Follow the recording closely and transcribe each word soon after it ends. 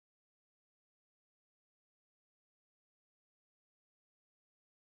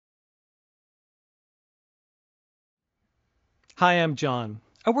Hi, I'm John.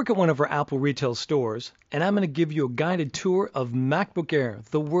 I work at one of our Apple retail stores, and I'm going to give you a guided tour of MacBook Air,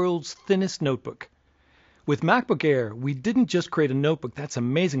 the world's thinnest notebook. With MacBook Air, we didn't just create a notebook that's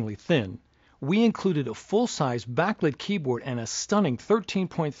amazingly thin. We included a full-size backlit keyboard and a stunning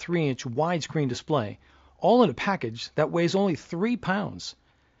 13.3-inch widescreen display, all in a package that weighs only 3 pounds.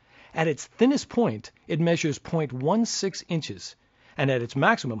 At its thinnest point, it measures 0.16 inches, and at its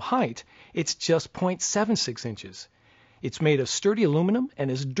maximum height, it's just 0.76 inches. It's made of sturdy aluminum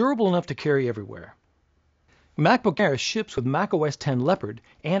and is durable enough to carry everywhere. MacBook Air ships with macOS X Leopard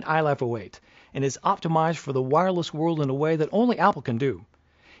and iLife 08 and is optimized for the wireless world in a way that only Apple can do.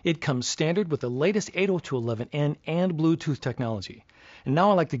 It comes standard with the latest 802.11n and Bluetooth technology. And now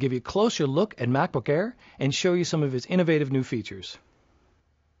I'd like to give you a closer look at MacBook Air and show you some of its innovative new features.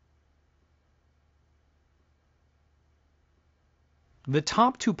 The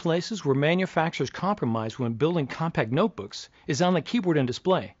top two places where manufacturers compromise when building compact notebooks is on the keyboard and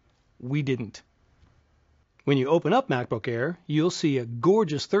display. We didn't. When you open up MacBook Air, you'll see a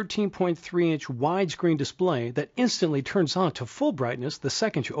gorgeous 13.3-inch widescreen display that instantly turns on to full brightness the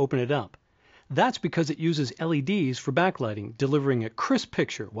second you open it up. That's because it uses LEDs for backlighting, delivering a crisp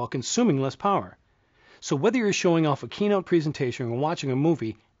picture while consuming less power. So whether you're showing off a keynote presentation or watching a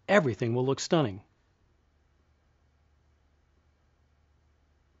movie, everything will look stunning.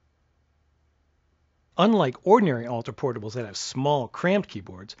 Unlike ordinary ultraportables that have small, cramped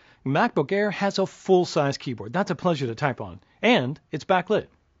keyboards, MacBook Air has a full-size keyboard. That's a pleasure to type on. And it's backlit.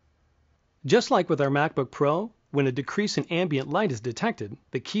 Just like with our MacBook Pro, when a decrease in ambient light is detected,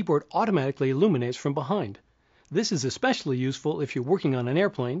 the keyboard automatically illuminates from behind. This is especially useful if you're working on an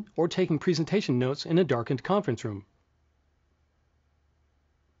airplane or taking presentation notes in a darkened conference room.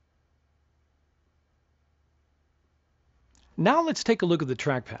 Now let's take a look at the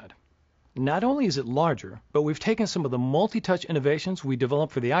trackpad. Not only is it larger, but we've taken some of the multi-touch innovations we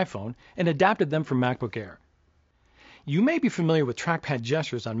developed for the iPhone and adapted them for MacBook Air. You may be familiar with trackpad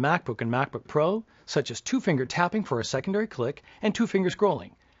gestures on MacBook and MacBook Pro, such as two-finger tapping for a secondary click and two-finger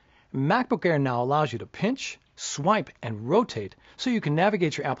scrolling. MacBook Air now allows you to pinch, swipe, and rotate so you can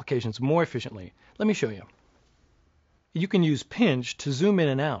navigate your applications more efficiently. Let me show you. You can use pinch to zoom in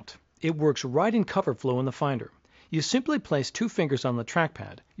and out. It works right in cover flow in the Finder. You simply place two fingers on the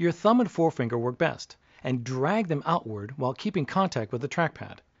trackpad, your thumb and forefinger work best, and drag them outward while keeping contact with the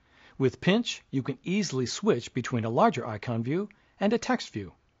trackpad. With pinch, you can easily switch between a larger icon view and a text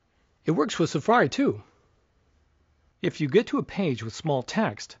view. It works with Safari too. If you get to a page with small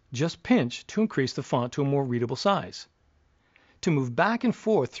text, just pinch to increase the font to a more readable size. To move back and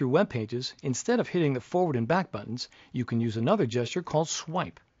forth through web pages, instead of hitting the forward and back buttons, you can use another gesture called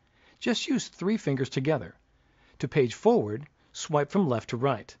swipe. Just use 3 fingers together. To page forward, swipe from left to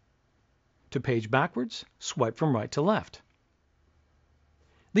right. To page backwards, swipe from right to left.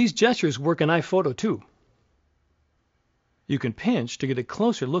 These gestures work in iPhoto too. You can pinch to get a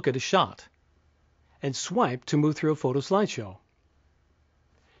closer look at a shot, and swipe to move through a photo slideshow.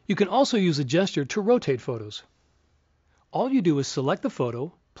 You can also use a gesture to rotate photos. All you do is select the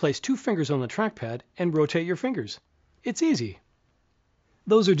photo, place 2 fingers on the trackpad, and rotate your fingers. It's easy.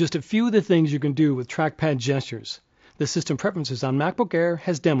 Those are just a few of the things you can do with trackpad gestures. The System Preferences on MacBook Air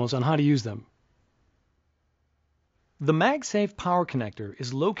has demos on how to use them. The MagSafe power connector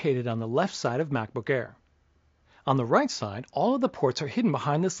is located on the left side of MacBook Air. On the right side, all of the ports are hidden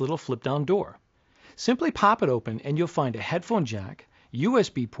behind this little flip-down door. Simply pop it open and you'll find a headphone jack,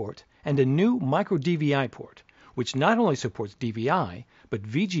 USB port, and a new micro DVI port, which not only supports DVI, but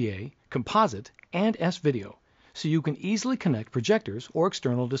VGA, composite, and S-video. So you can easily connect projectors or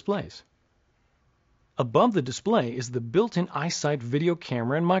external displays. Above the display is the built-in iSight video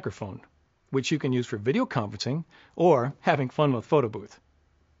camera and microphone, which you can use for video conferencing or having fun with photo booth.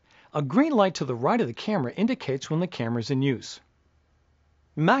 A green light to the right of the camera indicates when the camera is in use.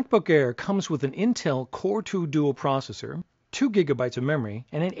 MacBook Air comes with an Intel Core 2 dual processor, 2 GB of memory,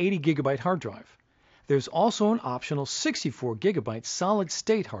 and an 80 GB hard drive. There's also an optional 64 GB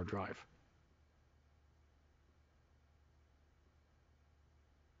solid-state hard drive.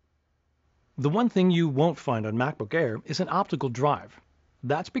 The one thing you won't find on MacBook Air is an optical drive.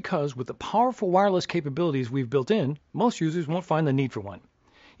 That's because with the powerful wireless capabilities we've built in, most users won't find the need for one.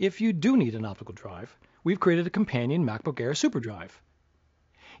 If you do need an optical drive, we've created a companion MacBook Air SuperDrive.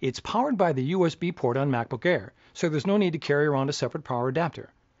 It's powered by the USB port on MacBook Air, so there's no need to carry around a separate power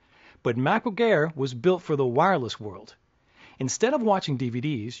adapter. But MacBook Air was built for the wireless world. Instead of watching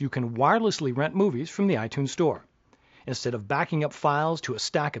DVDs, you can wirelessly rent movies from the iTunes Store. Instead of backing up files to a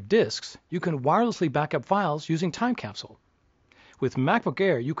stack of disks, you can wirelessly back up files using Time Capsule. With MacBook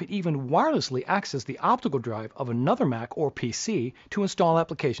Air, you can even wirelessly access the optical drive of another Mac or PC to install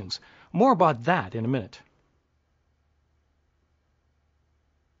applications. More about that in a minute.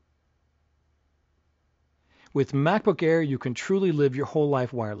 With MacBook Air, you can truly live your whole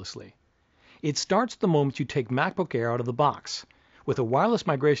life wirelessly. It starts the moment you take MacBook Air out of the box, with a wireless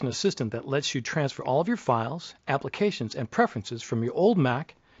migration assistant that lets you transfer all of your files, applications, and preferences from your old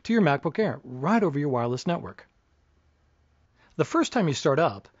Mac to your MacBook Air right over your wireless network. The first time you start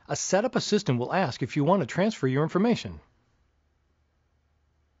up, a setup assistant will ask if you want to transfer your information.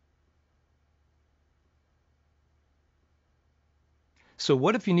 So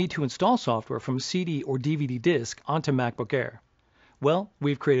what if you need to install software from a CD or DVD disk onto MacBook Air? Well,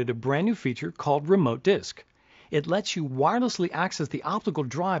 we've created a brand new feature called Remote Disk. It lets you wirelessly access the optical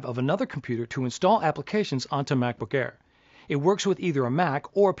drive of another computer to install applications onto MacBook Air. It works with either a Mac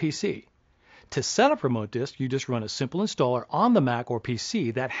or a PC. To set up Remote Disk, you just run a simple installer on the Mac or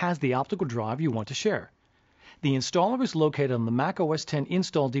PC that has the optical drive you want to share. The installer is located on the Mac OS X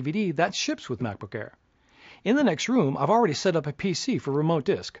install DVD that ships with MacBook Air. In the next room, I've already set up a PC for Remote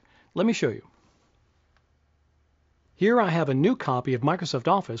Disk. Let me show you. Here I have a new copy of Microsoft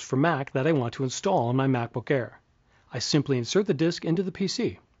Office for Mac that I want to install on my MacBook Air. I simply insert the disk into the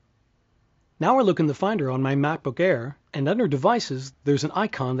PC. Now I look in the Finder on my MacBook Air, and under Devices, there's an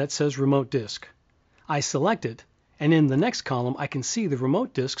icon that says Remote Disk. I select it, and in the next column I can see the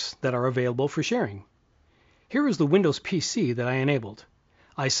remote disks that are available for sharing. Here is the Windows PC that I enabled.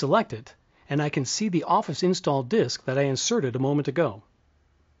 I select it, and I can see the Office install disk that I inserted a moment ago.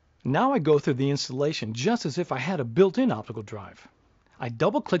 Now I go through the installation just as if I had a built-in optical drive. I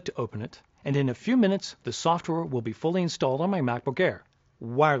double-click to open it, and in a few minutes the software will be fully installed on my MacBook Air,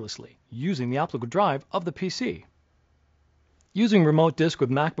 wirelessly, using the optical drive of the PC. Using Remote Disk with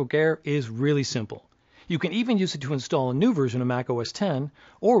MacBook Air is really simple. You can even use it to install a new version of Mac OS X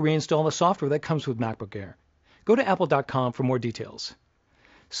or reinstall the software that comes with MacBook Air. Go to apple.com for more details.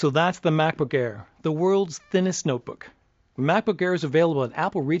 So that's the MacBook Air, the world's thinnest notebook. MacBook Air is available at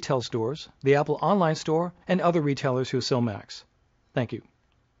Apple retail stores, the Apple Online Store, and other retailers who sell Macs. Thank you.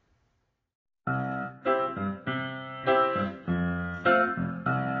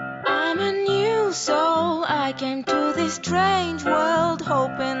 I'm a new soul. I came to this strange world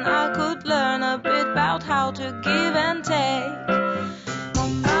hoping I could learn a bit about how to give and take.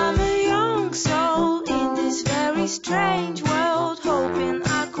 I'm a young soul in this very strange world.